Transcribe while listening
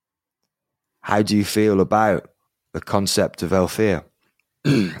how do you feel about the concept of Elfir,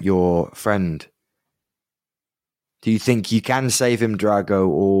 your friend? Do you think you can save him, Drago,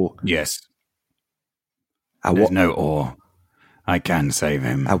 or... Yes. There's no or. I can save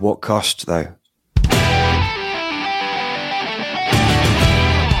him. At what cost, though?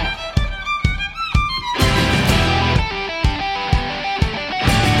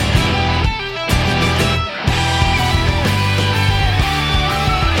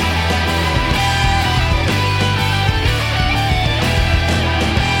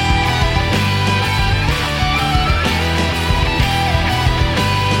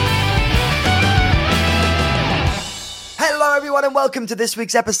 And welcome to this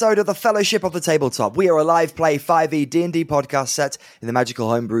week's episode of the Fellowship of the Tabletop. We are a live play 5e D&D podcast set in the magical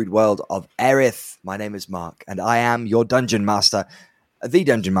homebrewed world of Aerith. My name is Mark, and I am your Dungeon Master. The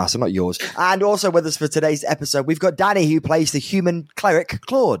Dungeon Master, not yours. And also with us for today's episode, we've got Danny, who plays the human cleric,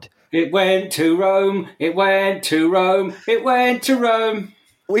 Claude. It went to Rome, it went to Rome, it went to Rome.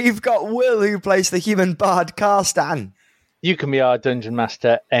 We've got Will, who plays the human bard, Carstan. You can be our Dungeon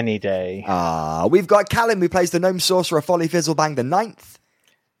Master any day. We've got Callum, who plays the Gnome Sorcerer, Folly Fizzlebang the Ninth.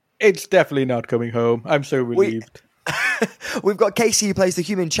 It's definitely not coming home. I'm so relieved. We've got Casey, who plays the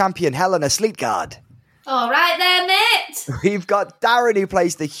human champion, Helena Sleetguard. All right there, mate. We've got Darren, who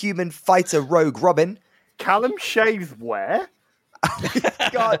plays the human fighter rogue, Robin. Callum shaves where?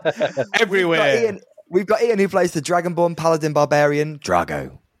 Everywhere. We've got Ian, who plays the Dragonborn Paladin Barbarian,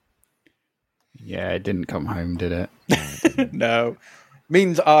 Drago. Yeah, it didn't come home, did it? No.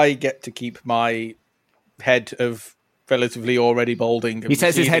 Means I get to keep my head of relatively already balding. He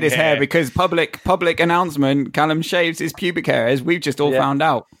says his head is hair because public announcement, Callum shaves his pubic hair, as we've just all found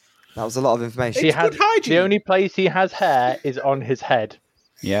out. That was a lot of information. The only place he has hair is on his head.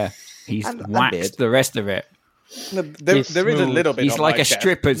 Yeah, he's waxed the rest of it. No, there is a little bit. He's like a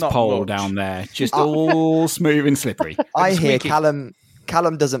stripper's pole down there, just all smooth and slippery. I hear Callum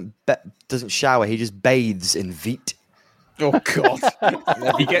doesn't shower; he just bathes in Veet. Oh God!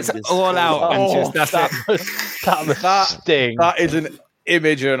 He gets all out and just that must sting. That is an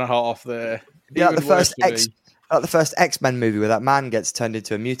image and a half there. Yeah, the first X-Men movie where that man gets turned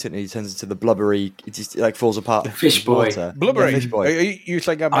into a mutant and he turns into the blubbery. It just like falls apart. The fish boy. Blubbery. Yeah, fish boy. You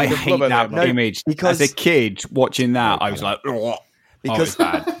think I hate that image. Because as a kid watching that, I was like, because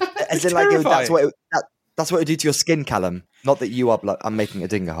as in, like, that's what it would do to your skin, Callum. Not that you are. I'm making a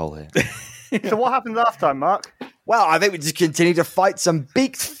dinger hole here. So what happened last time, Mark? Well, I think we just continue to fight some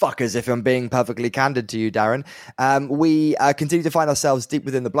beaked fuckers, if I'm being perfectly candid to you, Darren. We continue to find ourselves deep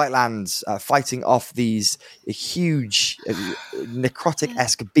within the Blacklands, fighting off these huge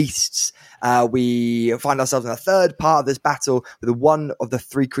necrotic-esque beasts. We find ourselves in the third part of this battle, with one of the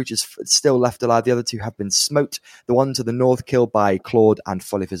three creatures still left alive. The other two have been smote. The one to the north killed by Claude and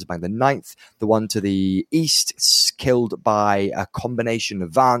Folly Fizzlebang the Ninth. The one to the east killed by a combination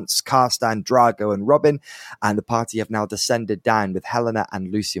of Vance, Carstan, Drago, and Robin. And the party have now descended down with Helena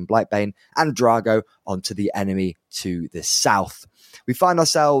and Lucian Blightbane and Drago onto the enemy to the south. We find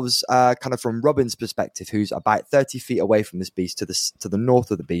ourselves kind of from Robin's perspective, who's about 30 feet away from this beast to the north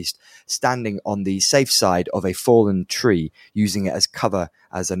of the beast, standing on the safe side of a fallen tree, using it as cover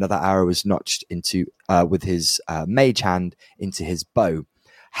as another arrow is notched into with his mage hand into his bow.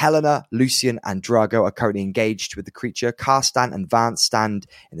 Helena, Lucian, and Drago are currently engaged with the creature. Carstan and Vance stand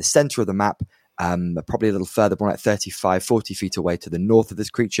in the center of the map, probably a little further, more like 35, 40 feet away to the north of this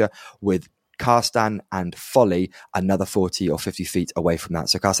creature, with Carstan and Folly another 40 or 50 feet away from that.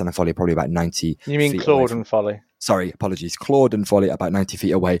 So Carstan and Folly are probably about 90 You mean feet Claude and Folly? Sorry, apologies. Claude and Folly are about 90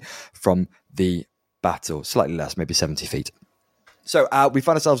 feet away from the battle. Slightly less, maybe 70 feet. So we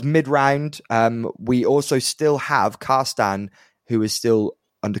find ourselves mid-round. We also still have Carstan, who is still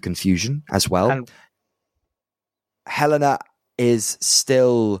under confusion as well. And Helena is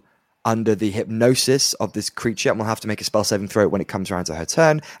still under the hypnosis of this creature, and will have to make a spell saving throw when it comes around to her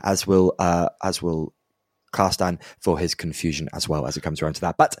turn, as will Carstan for his confusion as well as it comes around to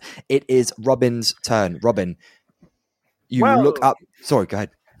that. But it is Robin's turn. Robin, look up. Sorry, go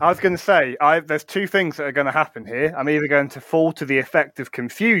ahead. I was going to say, there's two things that are going to happen here. I'm either going to fall to the effect of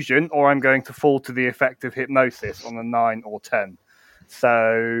confusion, or I'm going to fall to the effect of hypnosis on a 9 or 10.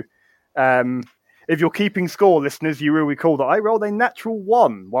 So, if you're keeping score, listeners, you will recall that I rolled a natural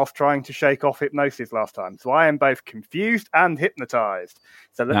 1 whilst trying to shake off hypnosis last time. So I am both confused and hypnotized.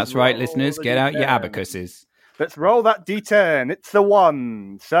 So that's right, listeners. Get out your abacuses. Let's roll that D10. It's the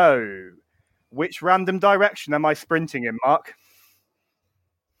 1. So, which random direction am I sprinting in, Mark?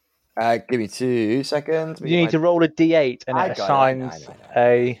 Give me 2 seconds. You need to roll a D8 and it assigns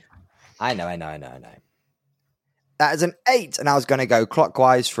a... I know. That is an 8, and I was going to go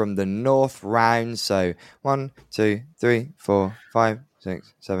clockwise from the north round. So 1, 2, 3, 4, 5,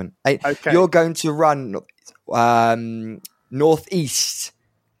 6, 7, 8. Okay. You're going to run northeast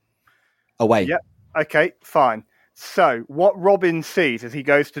away. Yep. Okay, fine. So, what Robin sees as he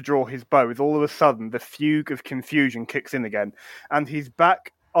goes to draw his bow is all of a sudden the fugue of confusion kicks in again, and he's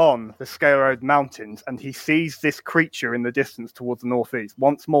back on the Scale Road Mountains, and he sees this creature in the distance towards the northeast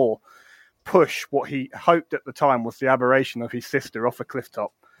once more push what he hoped at the time was the aberration of his sister off a cliff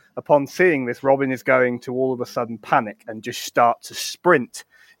top. Upon seeing this, Robin is going to all of a sudden panic and just start to sprint,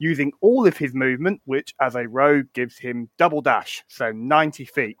 using all of his movement, which as a rogue gives him double dash, so 90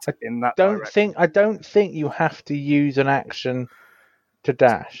 feet in that direction. I don't think you have to use an action to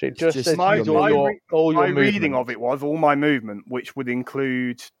dash. It just says My use all your reading movement. of it was all my movement, which would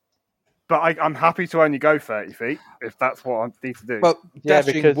include... But I'm happy to only go 30 feet, if that's what I need to do. Well, Yeah,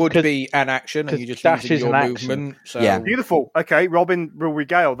 dashing would be an action, and you just dash using is your an movement. So. Yeah. Beautiful. Okay, Robin will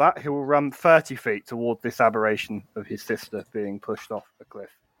regale that. He will run 30 feet toward this aberration of his sister being pushed off a cliff.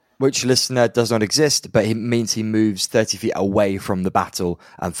 Which, listener, does not exist, but it means he moves 30 feet away from the battle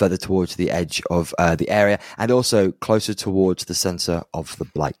and further towards the edge of the area, and also closer towards the centre of the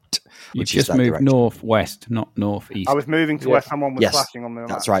blight. You Which is just that moved direction. northwest, not northeast. I was moving to where someone was Yes, flashing on the map.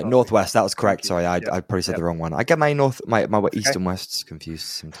 that's right. Sorry. Northwest. That was correct. Thank you. Sorry, I Yeah. probably said Yeah. the wrong one. I get my east and west confused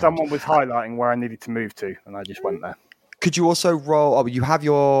sometimes. Someone was highlighting where I needed to move to, and I just went there. Could you also roll? Oh, you have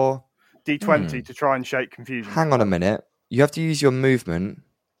your. D20 to try and shake confusion. Hang on a minute. You have to use your movement.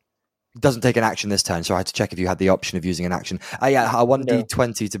 It doesn't take an action this turn, so I had to check if you had the option of using an action. Yeah, I want No.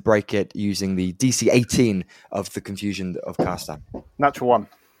 D20 to break it using the DC 18 of the confusion of Carstan. Natural 1.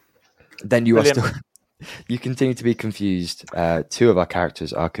 Then you Brilliant. are still. You continue to be confused. 2 of our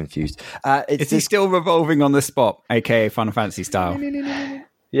characters are confused. Is he still revolving on the spot, aka Final Fantasy style?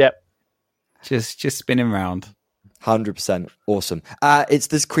 Yep. Just spinning round. 100% awesome. It's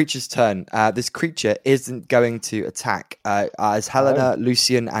this creature's turn. This creature isn't going to attack. As Helena,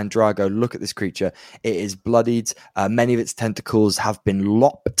 Lucian, and Drago look at this creature, it is bloodied. Many of its tentacles have been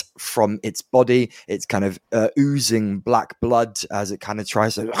lopped from its body. It's kind of oozing black blood as it kind of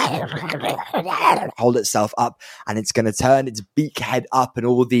tries to hold itself up, and it's going to turn its beak head up, and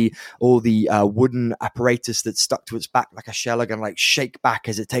all the wooden apparatus that's stuck to its back like a shell are going to like shake back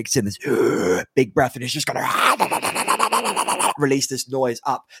as it takes in this big breath, and it's just going to release this noise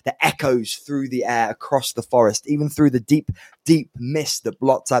up that echoes through the air across the forest, even through the deep mist that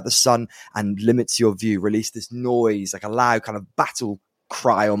blots out the sun and limits your view. Release this noise, like a loud kind of battle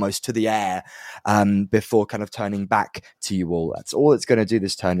cry almost to the air, before kind of turning back to you all. That's all it's going to do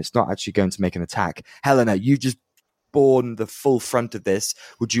this turn. It's not actually going to make an attack. Helena, you just borne the full front of this.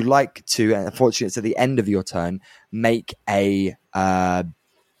 Would you like to, and unfortunately it's at the end of your turn, make a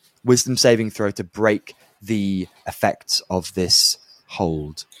wisdom saving throw to break the effects of this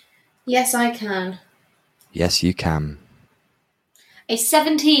hold? Yes, I can. Yes, you can. A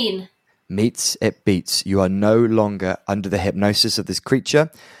 17. Meets it beats. You are no longer under the hypnosis of this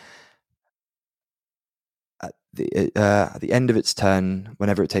creature. At the end of its turn,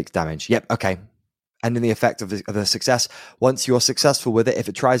 whenever it takes damage. Yep, okay. Ending the effect of the success. Once you're successful with it, if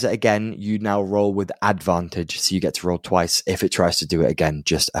it tries it again, you now roll with advantage. So you get to roll twice if it tries to do it again,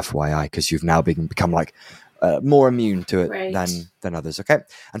 just FYI, because you've now become like more immune to it Right. than others. Okay.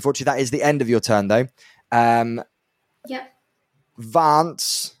 Unfortunately, that is the end of your turn, though. Yep.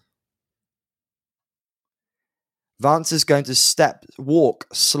 Vance is going to walk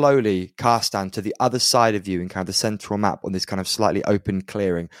slowly, Carstan, to the other side of you in kind of the central map on this kind of slightly open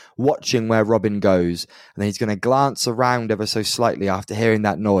clearing, watching where Robin goes. And then he's going to glance around ever so slightly after hearing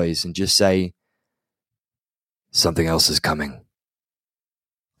that noise and just say, "Something else is coming."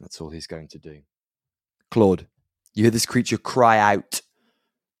 That's all he's going to do. Claude, you hear this creature cry out,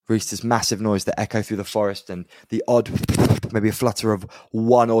 release this massive noise that echo through the forest, and the odd, maybe a flutter of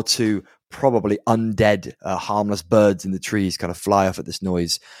 1 or 2 probably undead, harmless birds in the trees kind of fly off at this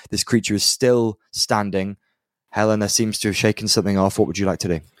noise. This creature is still standing. Helena seems to have shaken something off. What would you like to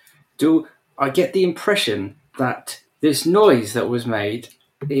do? Do I get the impression that this noise that was made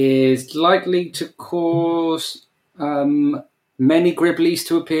is likely to cause many Gribblies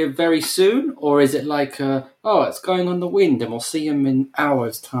to appear very soon? Or is it like, it's going on the wind and we'll see them in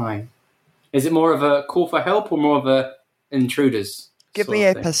hours' time? Is it more of a call for help or more of a intruders? Give sort me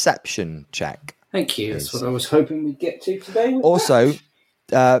of a thing? perception check. Thank you. That's what I was hoping we'd get to today. with Also,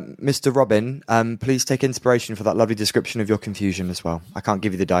 that. Mr. Robin, please take inspiration for that lovely description of your confusion as well. I can't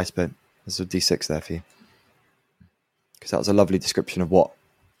give you the dice, but there's a D6 there for you. Because that was a lovely description of what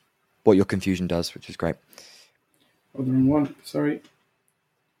your confusion does, which is great. Hold on one. Sorry.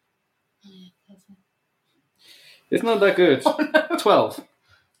 It's not that good. 12.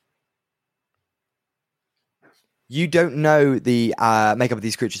 You don't know the makeup of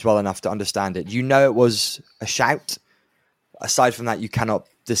these creatures well enough to understand it. You know it was a shout. Aside from that, you cannot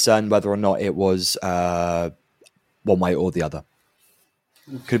discern whether or not it was one way or the other.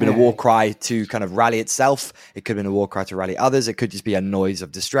 Could have been a war cry to kind of rally itself. It could have been a war cry to rally others. It could just be a noise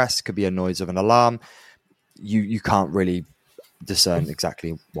of distress. It could be a noise of an alarm. You can't really discern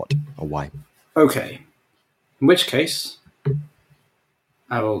exactly what or why. Okay. In which case,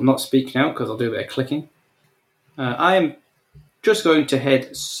 I will not speak now because I'll do a bit of clicking. I am just going to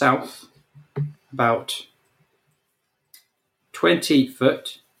head south about 20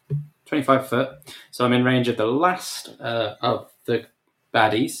 foot, 25 foot. So I'm in range of the last of the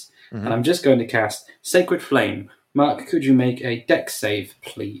baddies. And I'm just going to cast Sacred Flame. Mark, could you make a dex save,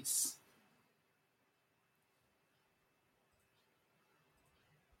 please?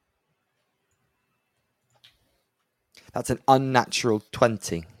 That's an unnatural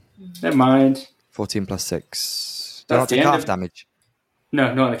 20. Never mind. 14 plus 6. That's Don't the take end half of- damage.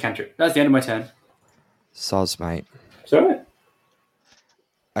 No, not on the cantrip. That's the end of my turn. Soz, mate. It's all right.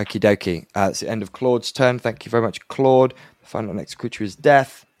 Okie dokie. It's the end of Claude's turn. Thank you very much, Claude. The final next creature is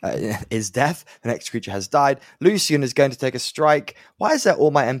death. The next creature has died. Lucian is going to take a strike. Why is that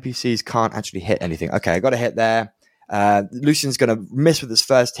all my NPCs can't actually hit anything? Okay, I got a hit there. Lucian's going to miss with his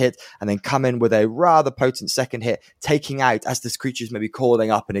first hit and then come in with a rather potent second hit, taking out, as this creature is maybe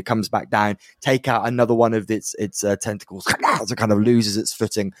calling up and it comes back down, take out another one of its tentacles as it kind of loses its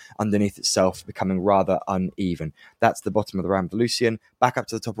footing underneath itself, becoming rather uneven. That's the bottom of the round for Lucian. Back up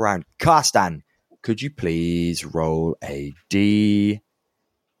to the top round. Karstan, could you please roll a D10?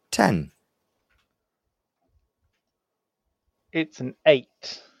 It's an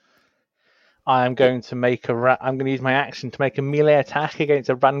 8. I am going to make I'm going to use my action to make a melee attack against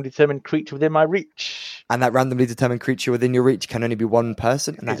a randomly determined creature within my reach. And that randomly determined creature within your reach can only be one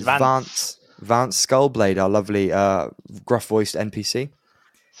person, and that's It's Vance. Vance Skullblade, our lovely gruff-voiced NPC.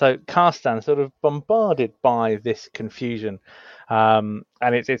 So Karstan sort of bombarded by this confusion, and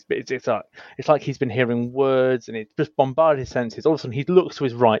it's like he's been hearing words, and it's just bombarded his senses. All of a sudden, he looks to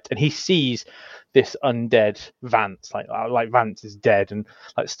his right, and he sees this undead Vance, like Vance is dead, and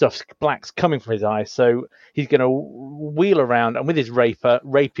like stuff black's coming from his eyes. So he's going to wheel around, and with his rapier,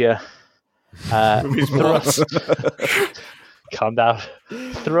 thrust. Calm down.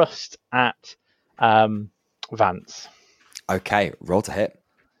 Thrust at Vance. Okay, roll to hit.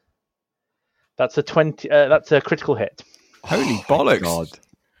 That's a 20. That's a critical hit. Holy bollocks! God.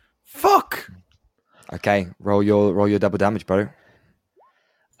 Fuck. Okay, roll your double damage, bro.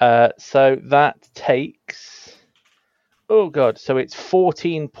 So that takes. Oh god! So it's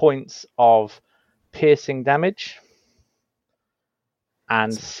 14 points of piercing damage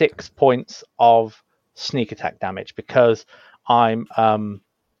and 6 points of sneak attack damage because I'm a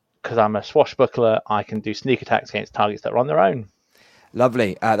swashbuckler. I can do sneak attacks against targets that are on their own.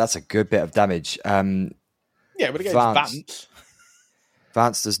 Lovely. That's a good bit of damage. Yeah, but against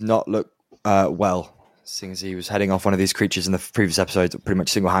Vance does not look well, seeing as he was heading off one of these creatures in the previous episode pretty much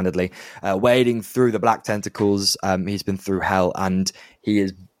single-handedly, wading through the black tentacles. He's been through hell, and he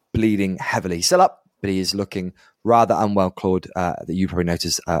is bleeding heavily. He's still up, but he is looking rather unwell, Claude, that you probably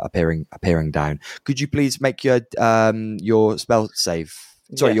noticed appearing down. Could you please make your spell save?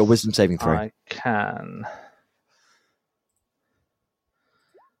 Sorry, Yes, your wisdom saving throw. I can.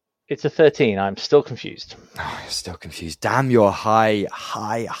 It's a 13. I'm still confused. Oh, you're still confused. Damn your high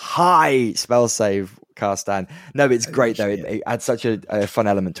spell save, Karstan. No, it's great, though. It adds such a fun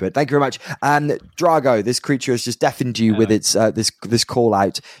element to it. Thank you very much. Drago, this creature has just deafened you with its this call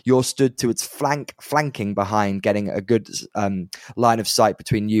out. You're stood to its flanking behind, getting a good line of sight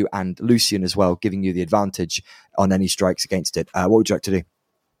between you and Lucian as well, giving you the advantage on any strikes against it. What would you like to do?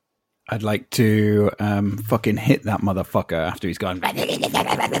 I'd like to fucking hit that motherfucker after he's gone.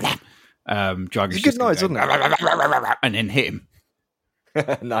 Drago's It's a good noise, isn't it? And then hit him.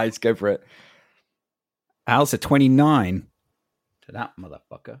 Nice, go for it. Al's a 29 to that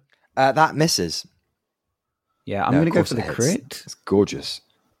motherfucker. That misses. Yeah, I'm No, going to of go course for the it hits. crit. It's gorgeous.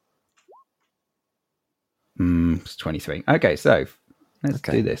 It's 23. Okay, so let's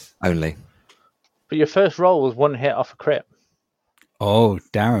do this. Only. But your first roll was one hit off a crit. Oh,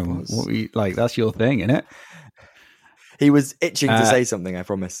 Darren, what were you, like, that's your thing, isn't it? He was itching to say something, I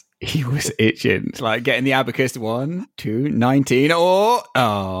promise. He was itching. It's like getting the abacus. 1, 2, 19.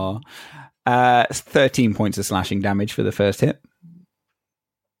 13 points of slashing damage for the first hit.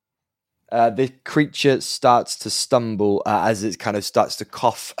 The creature starts to stumble as it kind of starts to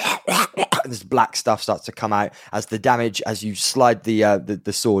cough. This black stuff starts to come out as the damage, as you slide the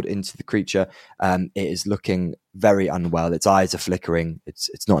sword into the creature. It is looking very unwell. Its eyes are flickering.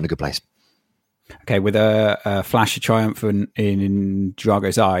 It's not in a good place. Okay, with a flash of triumph in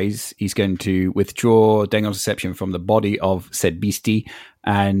Drago's eyes, he's going to withdraw Dengon's Deception from the body of said beastie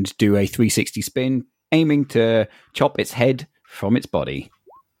and do a 360 spin, aiming to chop its head from its body.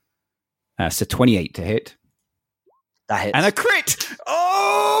 So 28 to hit. That hits. And a crit!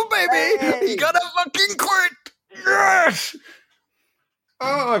 Oh, baby! Hey! He got a fucking crit! Yes!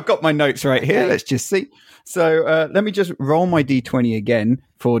 Oh, I've got my notes right here. Let's just see. So let me just roll my d20 again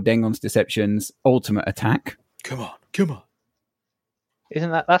for Dengon's Deception's ultimate attack. Come on. Isn't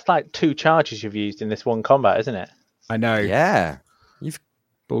that's like 2 charges you've used in this one combat, isn't it? I know. Yeah.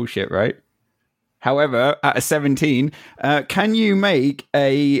 Bullshit, right? However, at a 17, can you make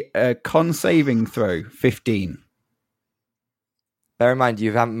a con saving throw? 15. Bear in mind,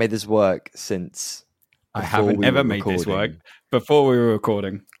 you haven't made this work since. I haven't ever made this work before we were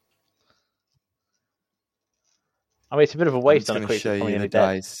recording. I mean, it's a bit of a waste I'm on a just creature gonna show coming you in the a dead.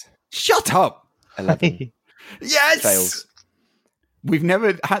 dice. Shut up! 11 Yes! fails. We've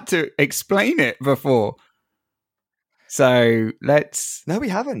never had to explain it before. So let's No, we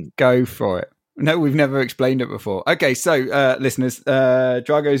haven't. go for it. No, we've never explained it before. Okay, so listeners,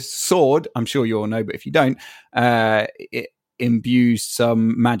 Drago's sword, I'm sure you all know, but if you don't, it imbues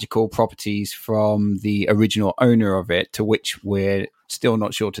some magical properties from the original owner of it, to which we're still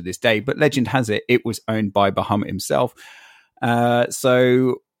not sure to this day, but legend has it was owned by Bahamut himself.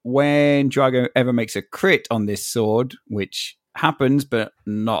 So when Drago ever makes a crit on this sword, which happens, but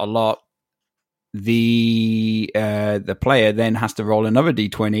not a lot, the player then has to roll another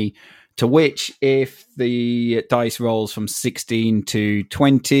d20, to which, if the dice rolls from 16 to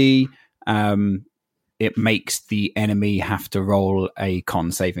 20, it makes the enemy have to roll a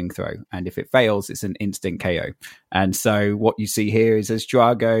con saving throw. And if it fails, it's an instant KO. And so what you see here is, as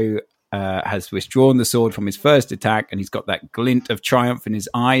Drago has withdrawn the sword from his first attack, and he's got that glint of triumph in his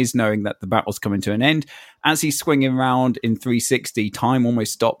eyes, knowing that the battle's coming to an end. As he's swinging around in 360, time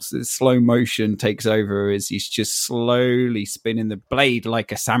almost stops. The slow motion takes over as he's just slowly spinning the blade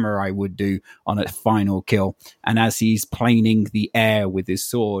like a samurai would do on a final kill. And as he's planing the air with his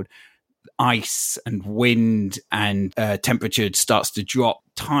sword, ice and wind and temperature starts to drop.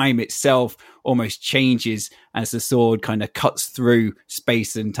 Time itself almost changes as the sword kind of cuts through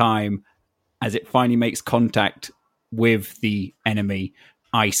space and time. As it finally makes contact with the enemy,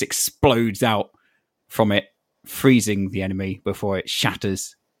 ice explodes out from it, freezing the enemy before it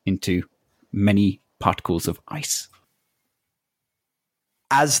shatters into many particles of ice.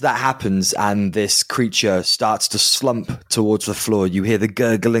 As that happens and this creature starts to slump towards the floor, you hear the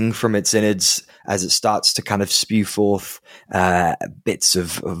gurgling from its innards as it starts to kind of spew forth bits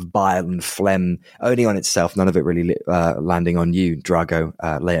of bile and phlegm, only on itself, none of it really landing on you, Drago,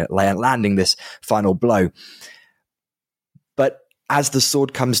 landing this final blow. But as the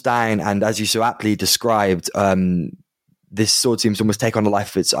sword comes down, and as you so aptly described, this sword seems to almost take on a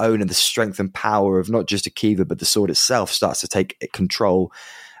life of its own, and the strength and power of not just Akiva, but the sword itself starts to take control.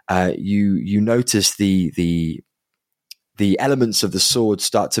 You notice the elements of the sword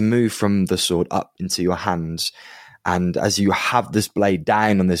start to move from the sword up into your hands. And as you have this blade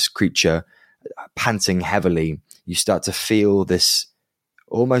down on this creature, panting heavily, you start to feel this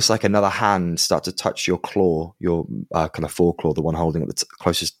almost like another hand start to touch your claw, your kind of foreclaw, the one holding it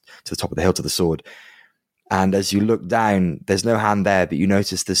closest to the top of the hilt of the sword. And as you look down, there's no hand there, but you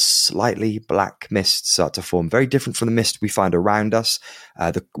notice this slightly black mist start to form. Very different from the mist we find around us,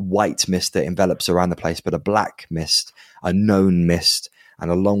 the white mist that envelops around the place, but a black mist, a known mist. And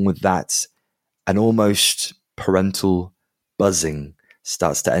along with that, an almost parental buzzing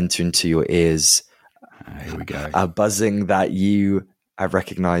starts to enter into your ears. Here we go. A buzzing that you have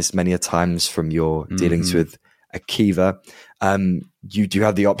recognized many a times from your dealings with Akiva. You do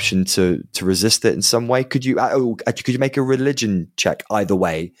have the option to resist it in some way. Could you make a religion check either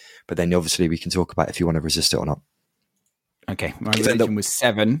way? But then obviously we can talk about if you want to resist it or not. Okay, my religion was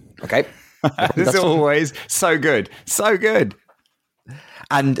 7. Okay. As always, so good. So good.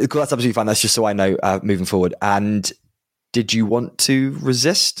 And cool, that's absolutely fine. That's just so I know moving forward. And did you want to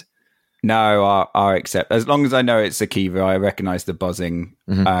resist? No, I accept. As long as I know it's Akiva, I recognize the buzzing.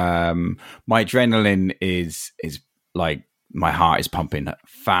 Mm-hmm. My adrenaline is like, my heart is pumping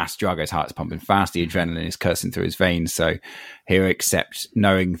fast. Drago's heart is pumping fast. The adrenaline is coursing through his veins. So he'll accept,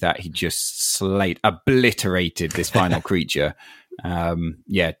 knowing that he just obliterated this final creature. Drago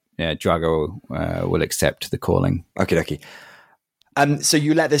will accept the calling. Okay. So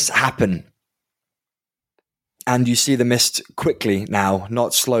you let this happen. And you see the mist quickly now,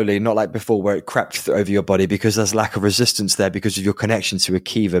 not slowly, not like before where it crept over your body, because there's lack of resistance there because of your connection to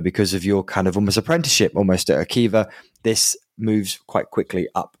Akiva, because of your kind of almost apprenticeship almost at Akiva. This moves quite quickly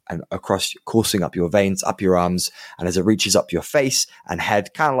up and across, coursing up your veins, up your arms, and as it reaches up your face and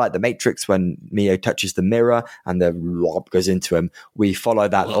head, kind of like the Matrix when Neo touches the mirror and the lob goes into him, we follow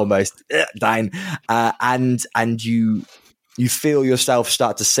that almost down, and you feel yourself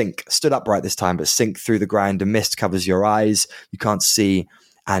start to sink, stood upright this time, but sink through the ground. A mist covers your eyes. You can't see.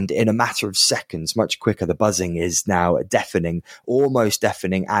 And in a matter of seconds, much quicker, the buzzing is now deafening, almost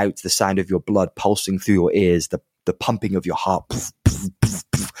deafening out, the sound of your blood pulsing through your ears, the pumping of your heart.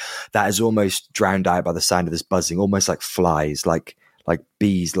 That is almost drowned out by the sound of this buzzing, almost like flies, like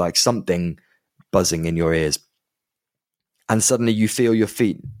bees, like something buzzing in your ears. And suddenly you feel your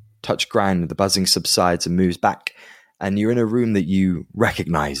feet touch ground, and the buzzing subsides and moves back. And you're in a room that you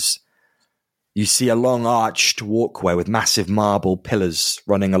recognize. You see a long arched walkway with massive marble pillars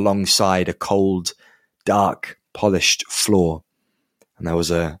running alongside a cold, dark, polished floor. And there was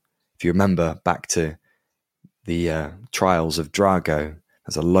if you remember back to the trials of Drago,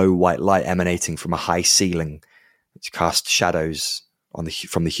 there's a low white light emanating from a high ceiling, which casts shadows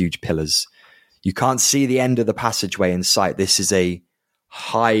from the huge pillars. You can't see the end of the passageway in sight. This is a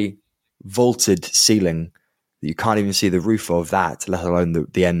high vaulted ceiling. You can't even see the roof of that, let alone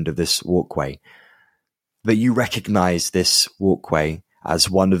the end of this walkway. But you recognize this walkway as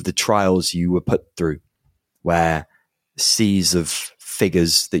one of the trials you were put through, where seas of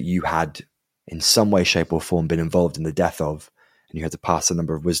figures that you had in some way, shape or form been involved in the death of, and you had to pass a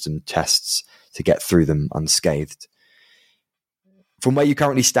number of wisdom tests to get through them unscathed. From where you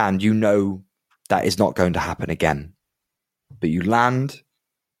currently stand, you know that is not going to happen again. But you land,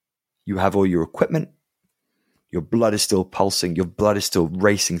 you have all your equipment, your blood is still pulsing, your blood is still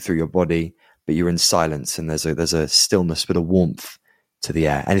racing through your body, but you're in silence, and there's a stillness, but a warmth to the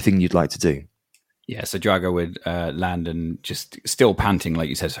air. Anything you'd like to do? Yeah, so Drago would land and just still panting, like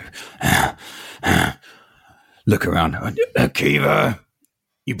you said. So, look around. Akiva,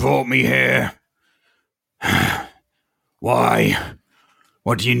 you brought me here. Why?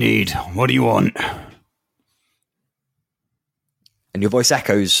 What do you need? What do you want? And your voice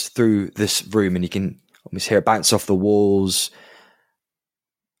echoes through this room, and you can almost hear it bounce off the walls,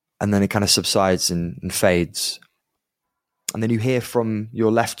 and then it kind of subsides and fades. And then you hear from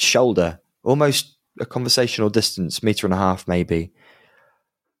your left shoulder, almost a conversational distance, 1.5 meters maybe.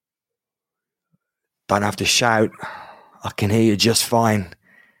 Don't have to shout. I can hear you just fine.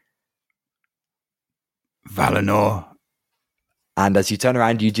 Valinor. And as you turn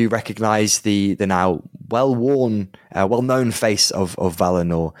around, you do recognize the now well-worn, well-known face of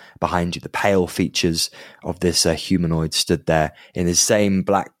Valinor behind you. The pale features of this humanoid stood there in his same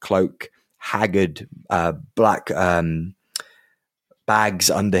black cloak, haggard, black bags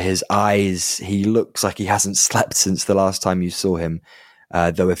under his eyes. He looks like he hasn't slept since the last time you saw him,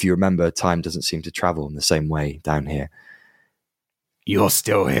 though if you remember, time doesn't seem to travel in the same way down here. You're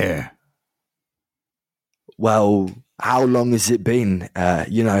still here. Well, how long has it been?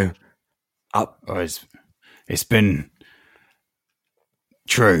 Up. Oh, it's been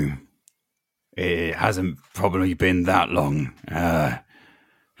true. It hasn't probably been that long. But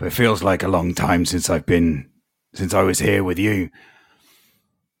it feels like a long time since I was here with you.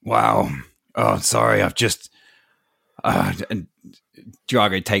 Wow. Oh, sorry. I've just. And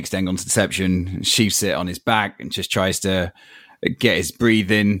Drago takes Dengon's deception, sheaths it on his back, and just tries to get his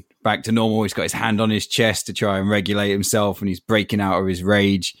breathing back to normal. He's got his hand on his chest to try and regulate himself, and he's breaking out of his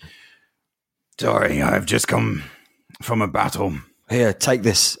rage. Sorry, I've just come from a battle. Here, take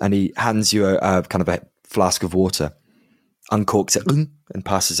this. And he hands you a kind of a flask of water, uncorks it, and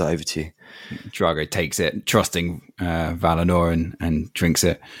passes it over to you. Drago takes it, trusting Valinor, and drinks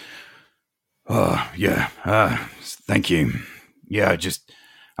it. Oh, yeah. Thank you. Yeah,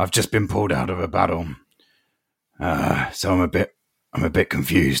 I've just been pulled out of a battle. So I'm a bit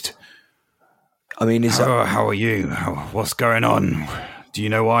confused. I mean, how are you? What's going on? Do you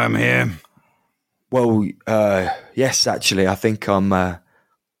know why I'm here? Well, yes, actually, I think I've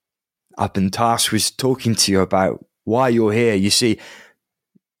been tasked with talking to you about why you're here. You see,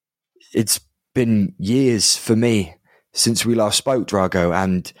 it's been years for me since we last spoke, Drago,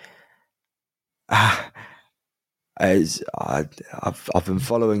 and I've been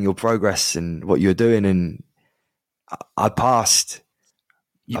following your progress and what you're doing, and I passed.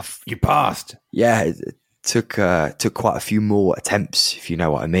 You passed? Yeah, it took quite a few more attempts, if you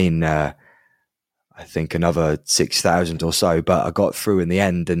know what I mean. I think another 6,000 or so, but I got through in the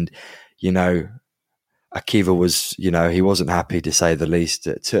end. And Akiva was, he wasn't happy to say the least.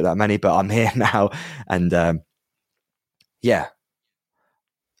 It took that many, but I'm here now. And yeah.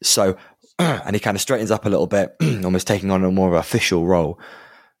 So, and he kind of straightens up a little bit, almost taking on a more official role.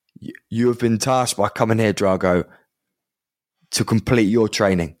 You have been tasked by coming here, Drago, to complete your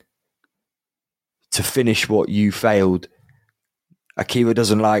training, to finish what you failed. Akiva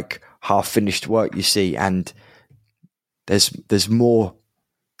doesn't like half-finished work, you see, and there's more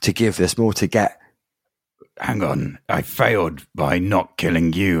to give, there's more to get. Hang on, I failed by not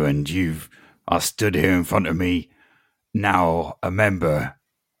killing you, and you are stood here in front of me now, a member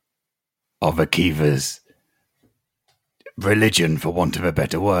of Akiva's religion, for want of a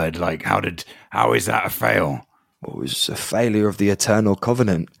better word. Like, how is that a fail? It was a failure of the eternal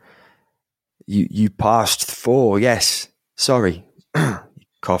covenant. You passed 4, yes. Sorry.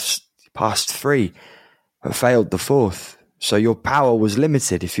 Coughs, passed 3, but failed the 4th. So your power was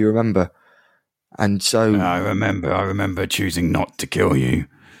limited, if you remember. And so... I remember choosing not to kill you.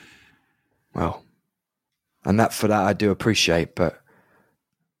 Well, and for that I do appreciate, but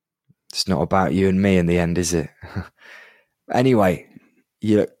it's not about you and me in the end, is it? Anyway,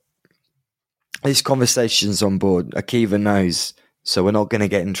 this conversation's on board. Akiva knows, so we're not going to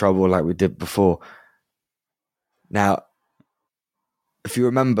get in trouble like we did before. Now, if you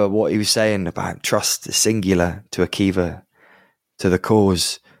remember what he was saying about trust, the singular, to Akiva, to the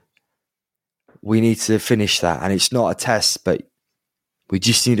cause, we need to finish that. And it's not a test, but we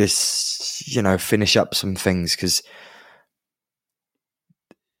just need to, finish up some things, because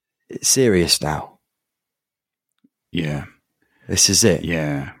it's serious now. Yeah. This is it.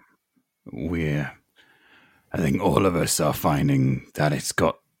 Yeah. I think all of us are finding that it's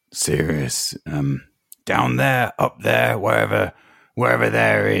got serious. Down there, up there, wherever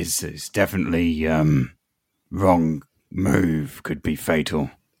there is, it's definitely wrong move could be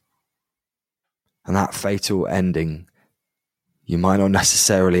fatal. And that fatal ending, you might not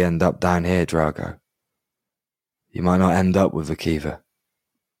necessarily end up down here, Drago. You might not end up with Akiva.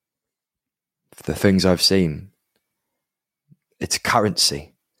 The things I've seen, it's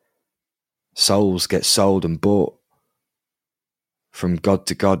currency. Souls get sold and bought from God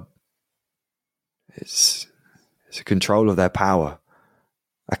to God. It's a control of their power.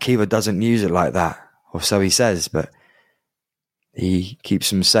 Akiva doesn't use it like that, or so he says, but he keeps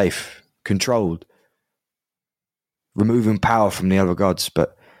them safe, controlled, removing power from the other gods.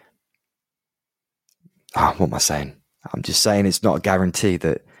 But what am I saying? I'm just saying it's not a guarantee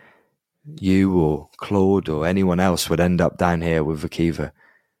that you or Claude or anyone else would end up down here with Akiva.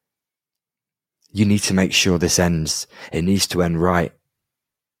 You need to make sure this ends. It needs to end right.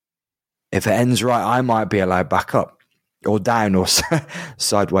 If it ends right, I might be allowed back up or down or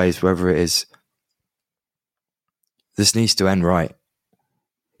sideways, wherever it is. This needs to end right.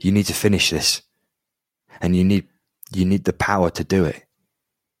 You need to finish this. And you need the power to do it.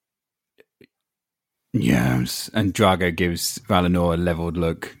 Yes, and Drago gives Valinor a leveled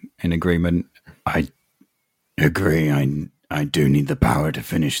look in agreement. I agree. I do need the power to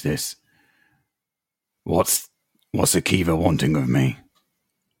finish this. What's Akiva wanting of me?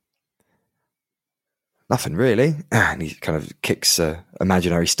 Nothing really. And he kind of kicks an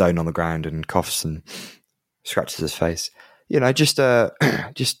imaginary stone on the ground and coughs and scratches his face. Just an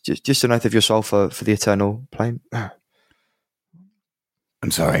oath of your soul for the eternal plane.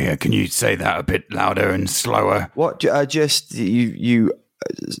 I'm sorry. Can you say that a bit louder and slower? What? Just you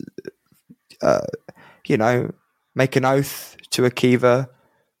make an oath to Akiva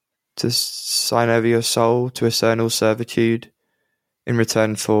to sign over your soul to eternal servitude in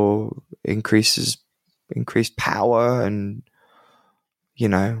return for increased power and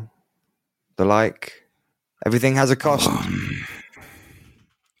the like. Everything has a cost.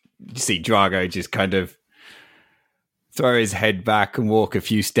 You see Drago just kind of throw his head back and walk a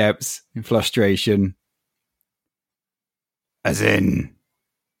few steps in frustration. As in,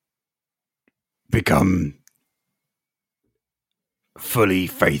 become fully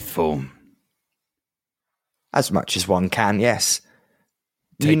faithful. As much as one can, yes.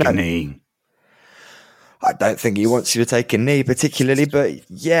 Take a knee. I don't think he wants you to take a knee particularly, but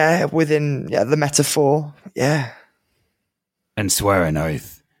yeah, within the metaphor, yeah. And swear an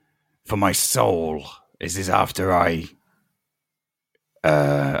oath for my soul. Is this after I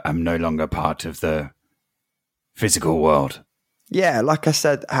am no longer part of the physical world? Yeah, like I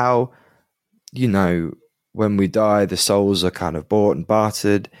said, how, when we die, the souls are kind of bought and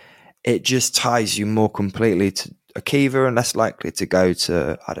bartered. It just ties you more completely to Akiva and less likely to go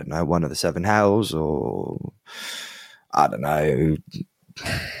to, I don't know, one of the 7 hells or, I don't know.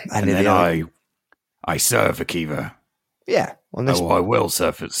 And then I serve Akiva. Yeah. I will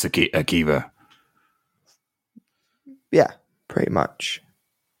serve Akiva. Yeah, pretty much.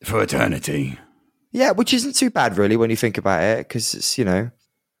 For eternity. Yeah, which isn't too bad, really, when you think about it, because it's,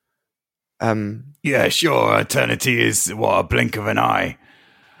 Yeah, sure, eternity is, a blink of an eye.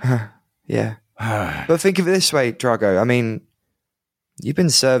 yeah. But think of it this way, Drago. I mean, you've been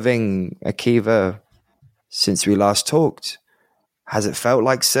serving Akiva since we last talked. Has it felt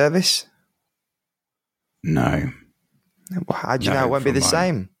like service? No. Well, how do you know it won't be the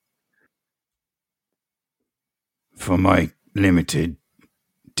same? For my limited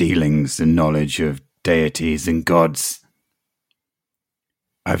dealings and knowledge of deities and gods,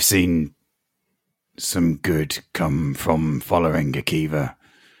 I've seen some good come from following Akiva.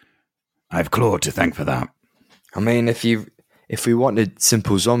 I have Claude to thank for that. I mean, if we wanted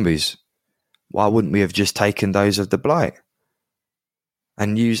simple zombies, why wouldn't we have just taken those of the Blight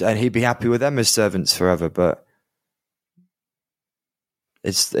and he'd be happy with them as servants forever? But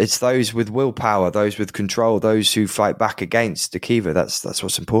it's those with willpower, those with control, those who fight back against Akiva. That's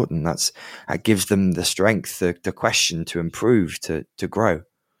what's important. That gives them the strength to question, to improve, to grow.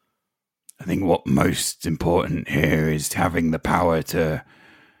 I think what most important here is having the power to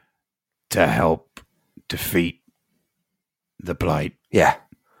help defeat the Blight. Yeah.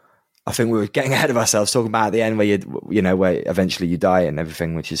 I think we were getting ahead of ourselves talking about at the end where where eventually you die and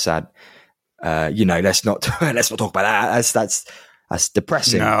everything, which is sad. Let's not talk about that. That's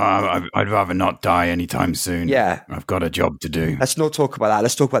depressing. No, I'd rather not die anytime soon. Yeah. I've got a job to do. Let's not talk about that.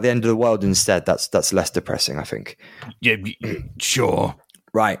 Let's talk about the end of the world instead. That's less depressing, I think. Yeah, sure.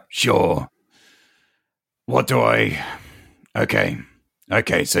 Right. Sure. What do I...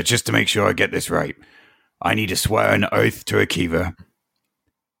 Okay, so just to make sure I get this right, I need to swear an oath to Akiva,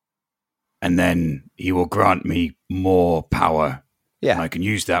 and then he will grant me more power. Yeah. And I can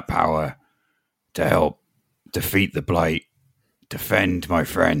use that power to help defeat the Blight, defend my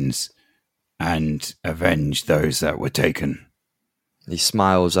friends, and avenge those that were taken. He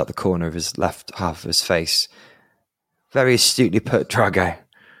smiles at the corner of his left half of his face. Very astutely put, Drago.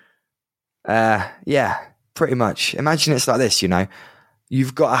 Yeah, pretty much. Imagine it's like this,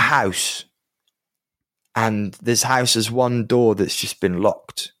 You've got a house, and this house has one door that's just been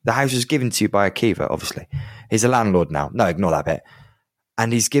locked. The house was given to you by Akiva, obviously. He's a landlord now. No, ignore that bit.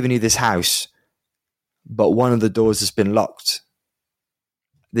 And he's given you this house, but one of the doors has been locked.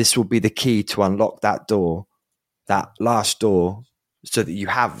 This will be the key to unlock that door, that last door, so that you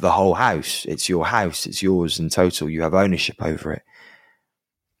have the whole house. It's your house. It's yours in total. You have ownership over it.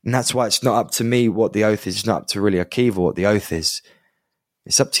 And that's why it's not up to me what the oath is. It's not up to really Akiva what the oath is.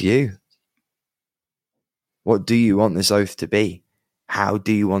 It's up to you. What do you want this oath to be? How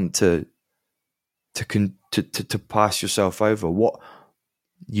do you want to pass yourself over? What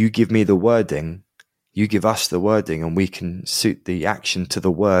you give me the wording, you give us the wording, and we can suit the action to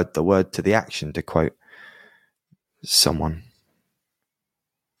the word to the action, to quote someone.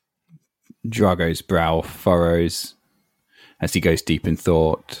 Drago's brow furrows as he goes deep in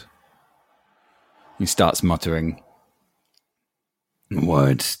thought. He starts muttering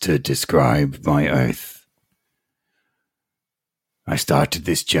words to describe my oath. I started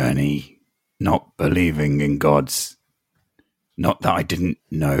this journey not believing in gods. Not that I didn't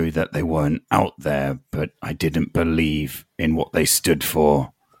know that they weren't out there, but I didn't believe in what they stood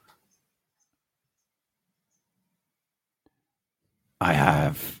for. I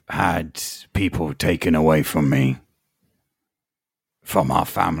have had people taken away from me, from our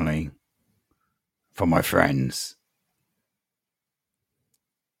family, from my friends.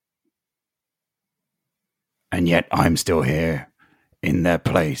 And yet I'm still here in their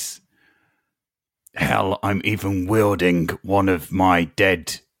place. Hell, I'm even wielding one of my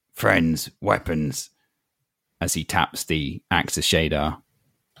dead friend's weapons as he taps the Axis Shadar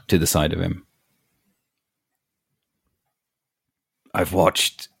to the side of him. I've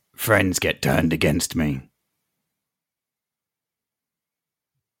watched friends get turned against me.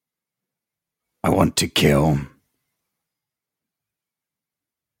 I want to kill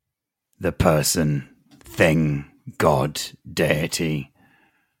the person, thing, god, deity,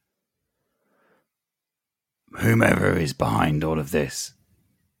 whomever is behind all of this.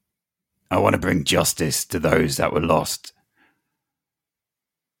 I want to bring justice to those that were lost.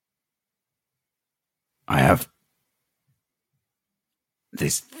 I have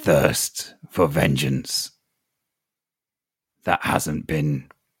this thirst for vengeance that hasn't been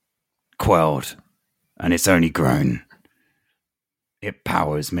quelled, and it's only grown. It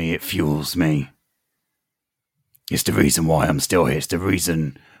powers me, it fuels me. It's the reason why I'm still here. It's the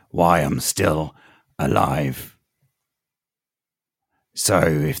reason why I'm still alive. So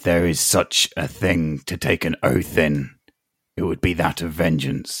if there is such a thing to take an oath in, it would be that of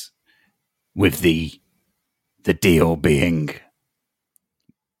vengeance, with the The deal being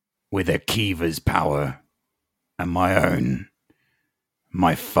with Akiva's power and my own,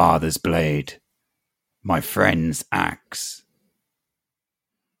 my father's blade, my friend's axe,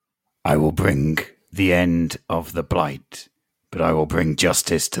 I will bring the end of the blight, but I will bring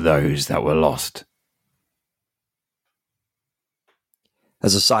justice to those that were lost.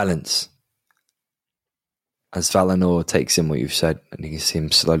 There's a silence as Valinor takes in what you've said, and you see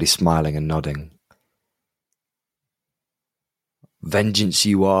him slowly smiling and nodding. Vengeance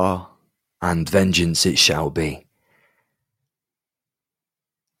you are, and vengeance it shall be.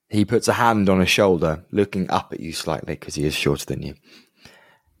 He puts a hand on his shoulder, looking up at you slightly because he is shorter than you,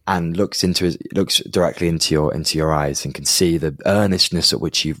 and looks directly into your eyes, and can see the earnestness at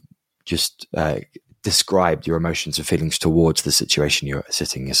which you've just described your emotions and feelings towards the situation you're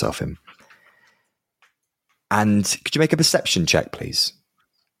sitting yourself in. And could you make a perception check, please?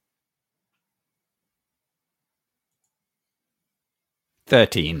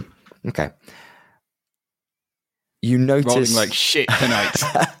 $13. Okay. You notice rolling like shit tonight.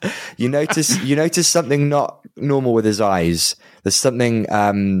 you notice something not normal with his eyes. There's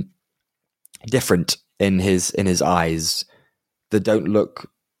something different in his eyes that don't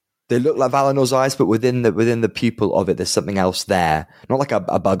look. They look like Valinor's eyes, but within the pupil of it, there's something else there. Not like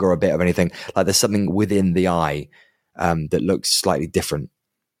a bug or a bit of anything. Like there's something within the eye that looks slightly different.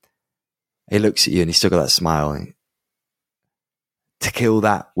 He looks at you and he's still got that smile. To kill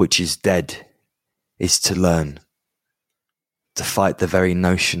that which is dead is to learn. To fight the very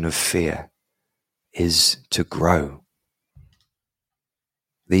notion of fear is to grow.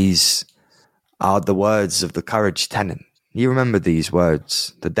 These are the words of the Courage Tenant. You remember these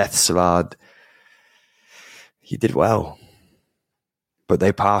words, the Death Salad. You did well. But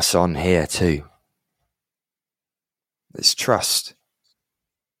they pass on here too. It's trust.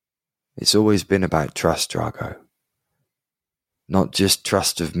 It's always been about trust, Drago. Not just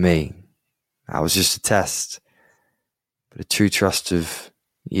trust of me. That was just a test. But a true trust of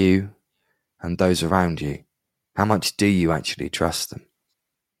you and those around you. How much do you actually trust them?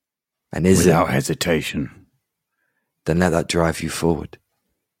 And is Without hesitation. Then let that drive you forward.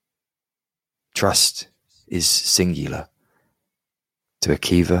 Trust is singular. To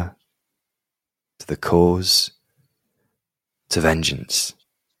Akiva, to the cause, to vengeance.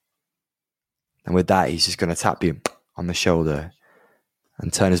 And with that, he's just going to tap you on the shoulder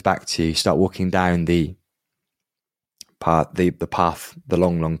and turn his back to you. Start walking down the path, the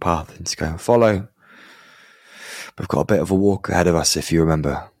long path, and just go, follow. We've got a bit of a walk ahead of us, if you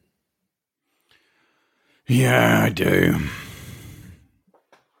remember. Yeah, I do.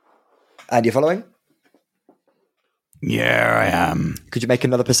 And you're following? Yeah, I am. Could you make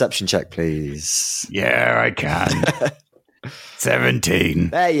another perception check, please? Yeah, I can.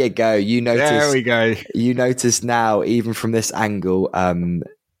 17. There you go. You notice. There we go. You notice now, even from this angle,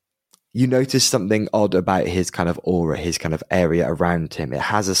 you notice something odd about his kind of aura, his kind of area around him. It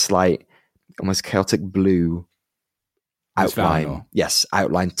has a slight, almost chaotic blue outline. Yes,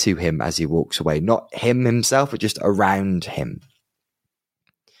 outline to him as he walks away. Not him himself, but just around him.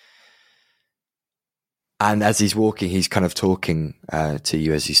 And as he's walking, he's kind of talking to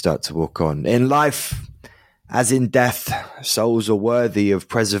you as you start to walk on. In life, as in death, souls are worthy of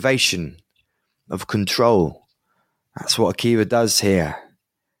preservation, of control. That's what Akiva does here.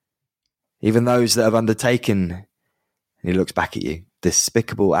 Even those that have undertaken, and he looks back at you,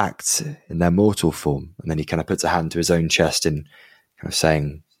 despicable acts in their mortal form, and then he kind of puts a hand to his own chest and kind of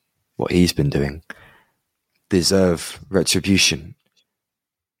saying what he's been doing, deserve retribution.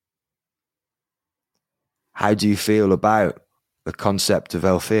 How do you feel about the concept of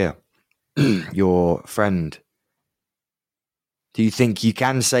Elfir, your friend? Do you think you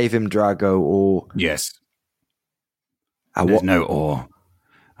can save him, Drago, or... Yes. There's no or.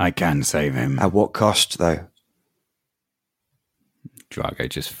 I can save him. At what cost, though? Drago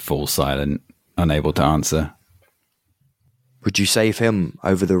just falls silent, unable to answer. Would you save him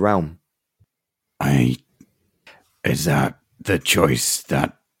over the realm? Is that the choice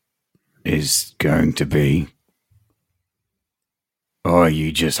that is going to be? Or are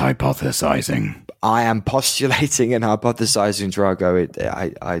you just hypothesizing? I am postulating and hypothesizing,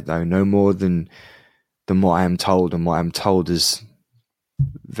 Drago. I know no more than what I am told, and what I'm told is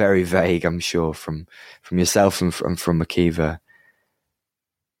very vague, I'm sure, from yourself and from Akiva.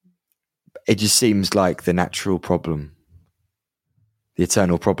 It just seems like the natural problem, the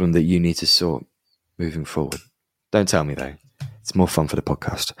eternal problem that you need to sort moving forward. Don't tell me, though. It's more fun for the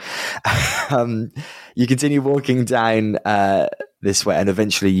podcast. You continue walking down this way, and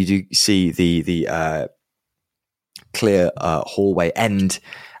eventually you do see the clear hallway end,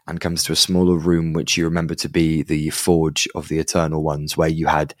 and comes to a smaller room, which you remember to be the Forge of the Eternal Ones, where you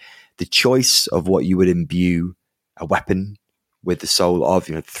had the choice of what you would imbue a weapon with the soul of.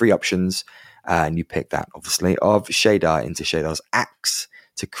 You had 3 options, and you pick that, obviously, of Shadar into Shadar's axe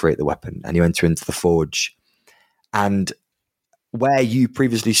to create the weapon. And you enter into the Forge. And where you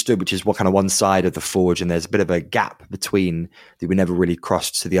previously stood, which is what kind of one side of the forge, and there's a bit of a gap between that we never really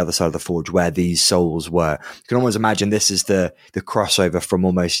crossed to the other side of the forge where these souls were. You can almost imagine this is the crossover from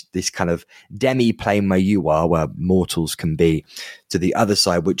almost this kind of demi-plane where you are, where mortals can be, to the other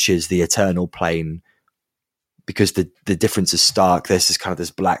side, which is the eternal plane, because the difference is stark. There's this kind of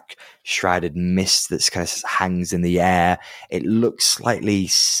this black shrouded mist that's kind of hangs in the air. It looks slightly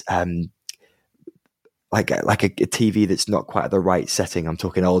like a TV that's not quite at the right setting. I'm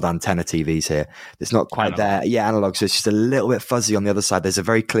talking old antenna TVs here. It's not quite there. Yeah, analog. So it's just a little bit fuzzy on the other side. There's a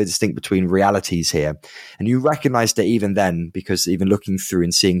very clear distinct between realities here. And you recognized it even then, because even looking through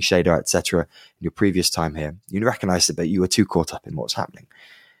and seeing Shadar, etc., in your previous time here, you recognized it, but you were too caught up in what's happening.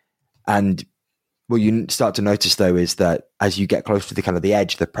 And what you start to notice, though, is that as you get close to the kind of the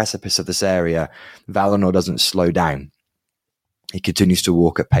edge, the precipice of this area, Valinor doesn't slow down. He continues to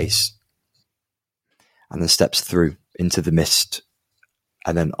walk at pace, and then steps through into the mist,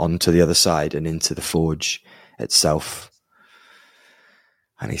 and then onto the other side and into the forge itself.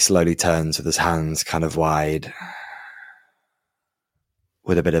 And he slowly turns with his hands kind of wide,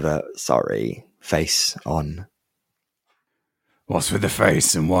 with a bit of a sorry face on. What's with the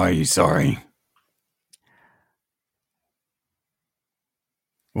face, and why are you sorry?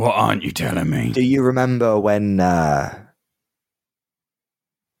 What aren't you telling me? Do you remember when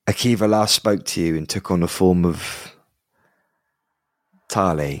Akiva last spoke to you and took on the form of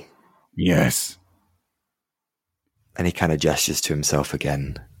Tali? Yes. And he kind of gestures to himself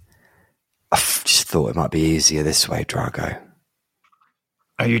again. I just thought it might be easier this way, Drago.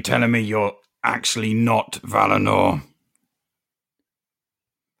 Are you telling me you're actually not Valinor?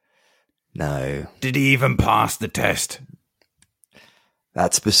 No. Did he even pass the test?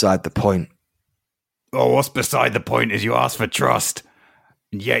 That's beside the point. Oh, what's beside the point is you ask for trust,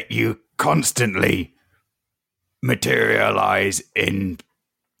 and yet you constantly materialize in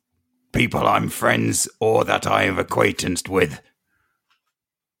people I'm friends or that I have acquaintanced with.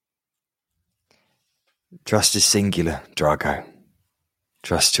 Trust is singular, Drago.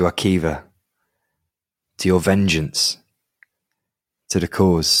 Trust to Akiva, to your vengeance, to the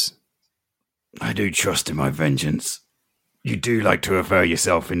cause. I do trust in my vengeance. You do like to refer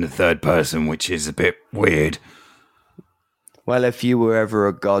yourself in the third person, which is a bit weird. Well, if you were ever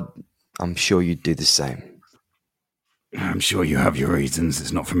a god, I'm sure you'd do the same. I'm sure you have your reasons.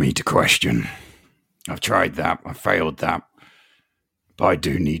 It's not for me to question. I've tried that. I failed that. But I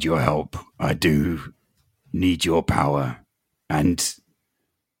do need your help. I do need your power. And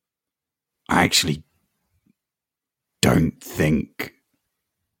I actually don't think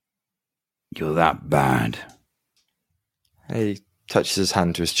you're that bad. He touches his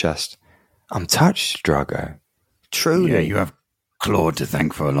hand to his chest. I'm touched, Drago. Truly. Yeah, you have Claude to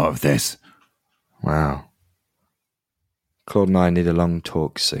thank for a lot of this. Wow. Claude and I need a long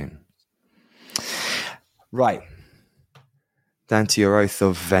talk soon. Right. Down to your oath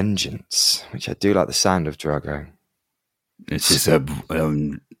of vengeance, which I do like the sound of, Drago. It's just a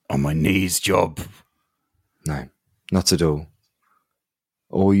on my knees job. No, not at all.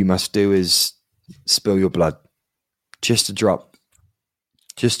 All you must do is spill your blood. Just a drop.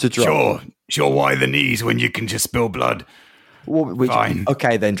 Just a drop. Sure. Why the knees when you can just spill blood? Fine.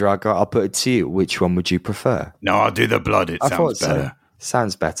 Okay, then, Drago, I'll put it to you. Which one would you prefer? No, I'll do the blood. It sounds better.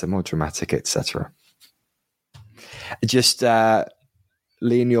 Sounds better, more dramatic, etc. Just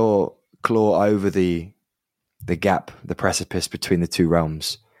lean your claw over the gap, the precipice between the two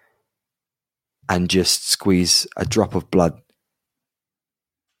realms, and just squeeze a drop of blood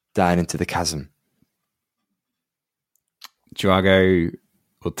down into the chasm. Drago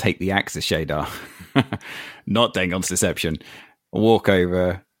will take the axe of Shadar, not Dagon's deception, walk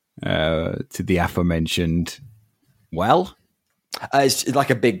over to the aforementioned well. It's like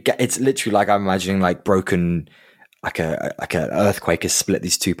a big. It's literally like I'm imagining like broken, like an earthquake has split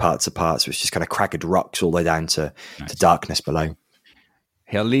these two parts apart. So it's just kind of cracked rocks all the way down to darkness below.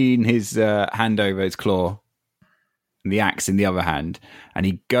 He'll lean his hand over his claw, and the axe in the other hand, and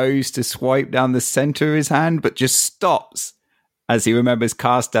he goes to swipe down the center of his hand, but just stops as he remembers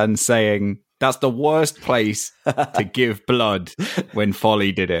Karstan saying, "That's the worst place to give blood," when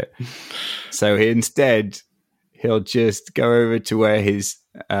Folly did it. So he'll just go over to where his,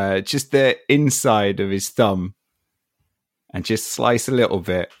 just the inside of his thumb, and just slice a little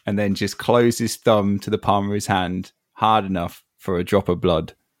bit, and then just close his thumb to the palm of his hand hard enough for a drop of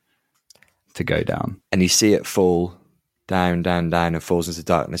blood. to go down. And you see it fall down, down, down, and falls into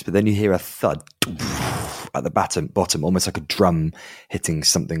darkness. But then you hear a thud at the bottom, almost like a drum hitting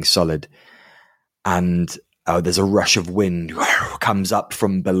something solid. And there's a rush of wind comes up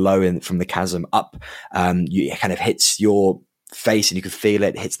from below, from the chasm up. It kind of hits your face, and you can feel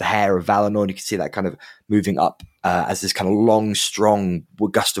it hits the hair of Valinor, and you can see that kind of moving up as this kind of long, strong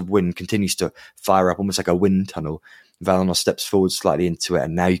gust of wind continues to fire up, almost like a wind tunnel. Valinor steps forward slightly into it,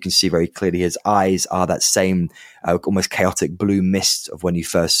 and now you can see very clearly his eyes are that same almost chaotic blue mist of when you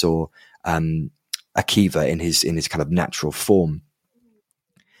first saw Akiva in his kind of natural form.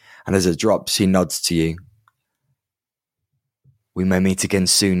 And as it drops, he nods to you. We may meet again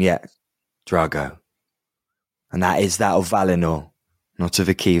soon yet, Drago. And that is that of Valinor, not of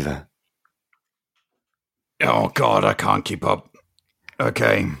Akiva. Oh, God, I can't keep up.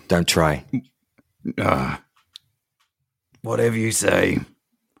 Okay. Don't try. Whatever you say.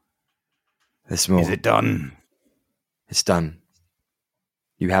 There's more. Is it done? It's done.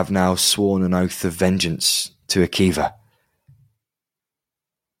 You have now sworn an oath of vengeance to Akiva.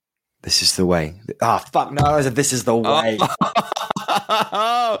 This is the way. Fuck no, I said this is the way.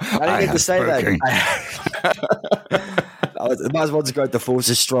 I didn't need to say that. I might as well just go with the force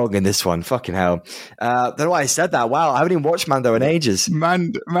is strong in this one. Fucking hell. Don't know why I said that. Wow, I haven't even watched Mando in ages.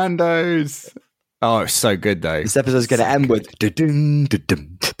 Mandos. Oh, it's so good, though. This episode's going to end with... Amazing.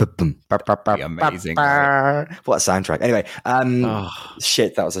 What a soundtrack. Anyway,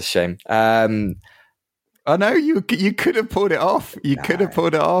 shit, that was a shame. I know you could have pulled it off. You could have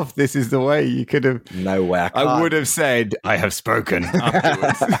pulled it off. This is the way. You could have. No way. I would have said, I have spoken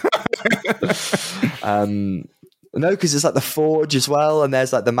afterwards. No, because it's like the Forge as well, and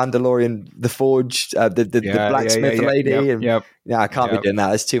there's like the Mandalorian, the Forge, the blacksmith lady. I can't be doing that.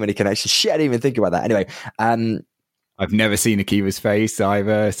 There's too many connections. Shit, I didn't even think about that. Anyway, I've never seen Akiva's face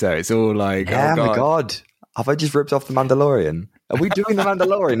either, so it's all like, oh my God. Have I just ripped off the Mandalorian? Are we doing the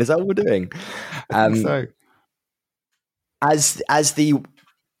Mandalorian? Is that what we're doing? I think so.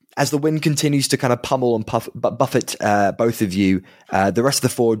 As the wind continues to kind of pummel and buffet both of you, the rest of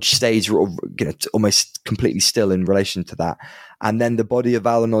the Forge stays almost completely still in relation to that. And then the body of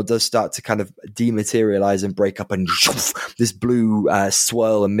Valinor does start to kind of dematerialize and break up, and this blue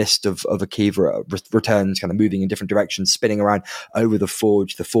swirl and mist of Akiva returns, kind of moving in different directions, spinning around over the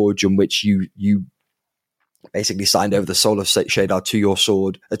Forge in which you basically signed over the soul of Shadar to your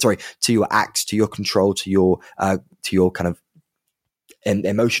sword, to your axe, to your control, to your kind of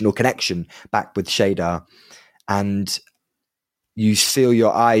emotional connection back with Shadar. And you feel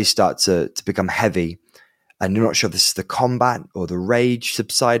your eyes start to become heavy, and you're not sure if this is the combat or the rage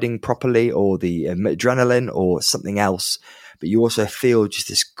subsiding properly or the adrenaline or something else, but you also feel just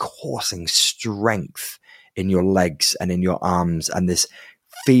this coursing strength in your legs and in your arms, and this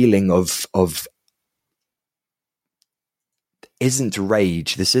feeling of isn't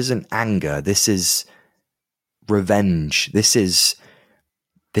rage, this isn't anger, this is revenge, this is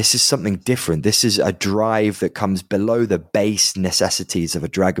something different. This is a drive that comes below the base necessities of a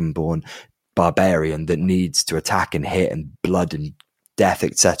dragonborn barbarian that needs to attack and hit and blood and death,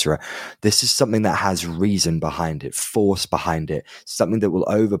 etc. This is something that has reason behind it, force behind it, something that will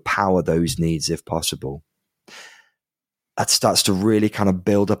overpower those needs if possible. That starts to really kind of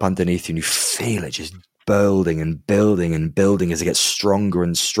build up underneath you, and you feel it just building and building and building as it gets stronger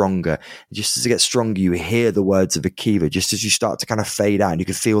and stronger. Just as it gets stronger, you hear the words of Akiva just as you start to kind of fade out, and you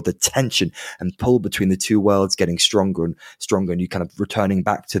can feel the tension and pull between the two worlds getting stronger and stronger, and you kind of returning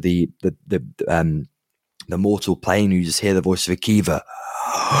back to the mortal plane. You just hear the voice of Akiva.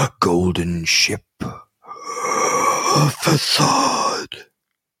 Golden ship, facade.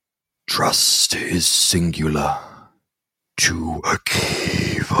 Trust is singular to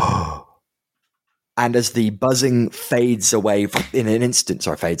Akiva. And as the buzzing fades away in an instant,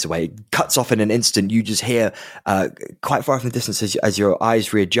 cuts off in an instant, you just hear quite far from the distance as your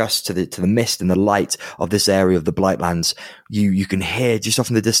eyes readjust to the mist and the light of this area of the Blightlands, you can hear just off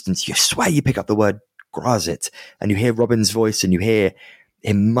in the distance, you swear you pick up the word Grazit, and you hear Robin's voice, and you hear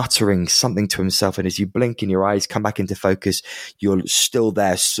him muttering something to himself, and as you blink and your eyes come back into focus, you're still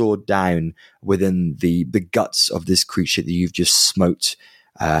there, sword down within the guts of this creature that you've just smote.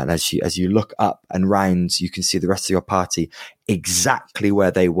 And as you look up and round, you can see the rest of your party exactly where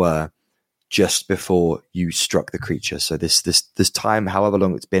they were just before you struck the creature. So this time, however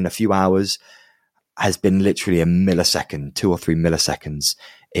long it's been, a few hours, has been literally a millisecond, 2 or 3 milliseconds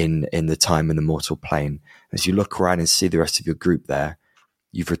in the time in the mortal plane. As you look around and see the rest of your group there,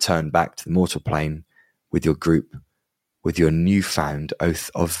 you've returned back to the mortal plane with your group, with your newfound oath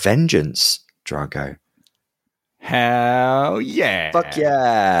of vengeance, Drago. Hell yeah. Fuck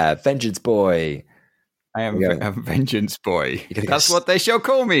yeah. Vengeance boy. I am There you a vengeance boy. gonna That's get- what they shall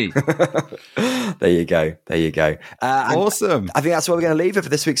call me. There you go. And Awesome. I think that's where we're going to leave it for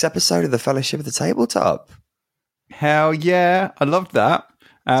this week's episode of the Fellowship of the Tabletop. Hell yeah. I loved that.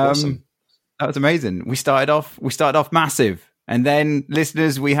 Awesome. That was amazing. We started off massive. And then,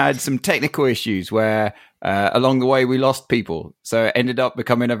 listeners, we had some technical issues where along the way we lost people. So it ended up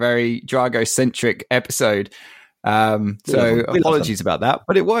becoming a very Drago-centric episode. So we apologies about that,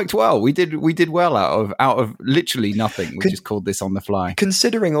 but it worked well. We did well out of literally nothing. We just called this on the fly.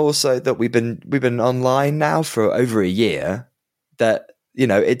 Considering also that we've been online now for over a year, that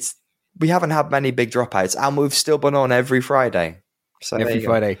we haven't had many big dropouts, and we've still been on every Friday. So Every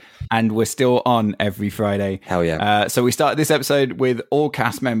Friday, and we're still on every Friday. Hell yeah! So we started this episode with all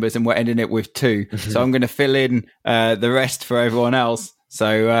cast members, and we're ending it with 2. So I'm going to fill in the rest for everyone else.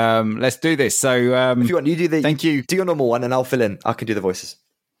 So let's do this. So if you want, you do the thank you. Do your normal one, and I'll fill in. I can do the voices.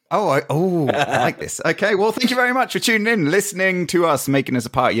 I like this. Okay, well, thank you very much for tuning in, listening to us, making us a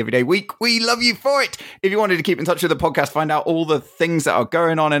party every day week. We love you for it. If you wanted to keep in touch with the podcast, find out all the things that are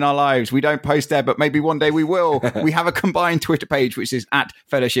going on in our lives. We don't post there, but maybe one day we will. We have a combined Twitter page, which is at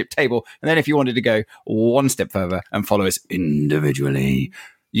Fellowship Table. And then if you wanted to go one step further and follow us individually,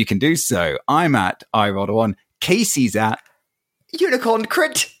 you can do so. I'm at iRod1. Casey's at Unicorn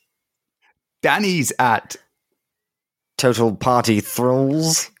Crit. Danny's at Total Party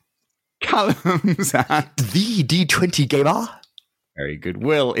Thralls. Callum's at The D20 Gamer. very good.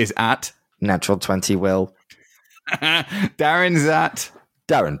 Will is at Natural 20 Will. Darren's at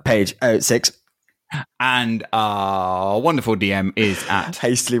Darren, page 06. and our wonderful DM is at.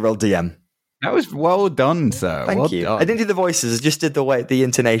 Hastily rolled DM. That was well done, sir. Thank well you. done. I didn't do the voices, I just did the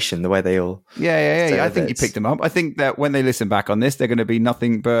intonation, the way they all Yeah. say I the think you bits. picked them up. I think that when they listen back on this, they're going to be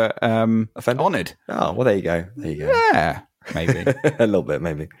nothing but Offended? honoured. Oh, well, there you go. Yeah, maybe. A little bit,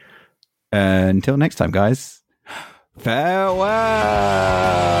 maybe. Until next time, guys. Farewell.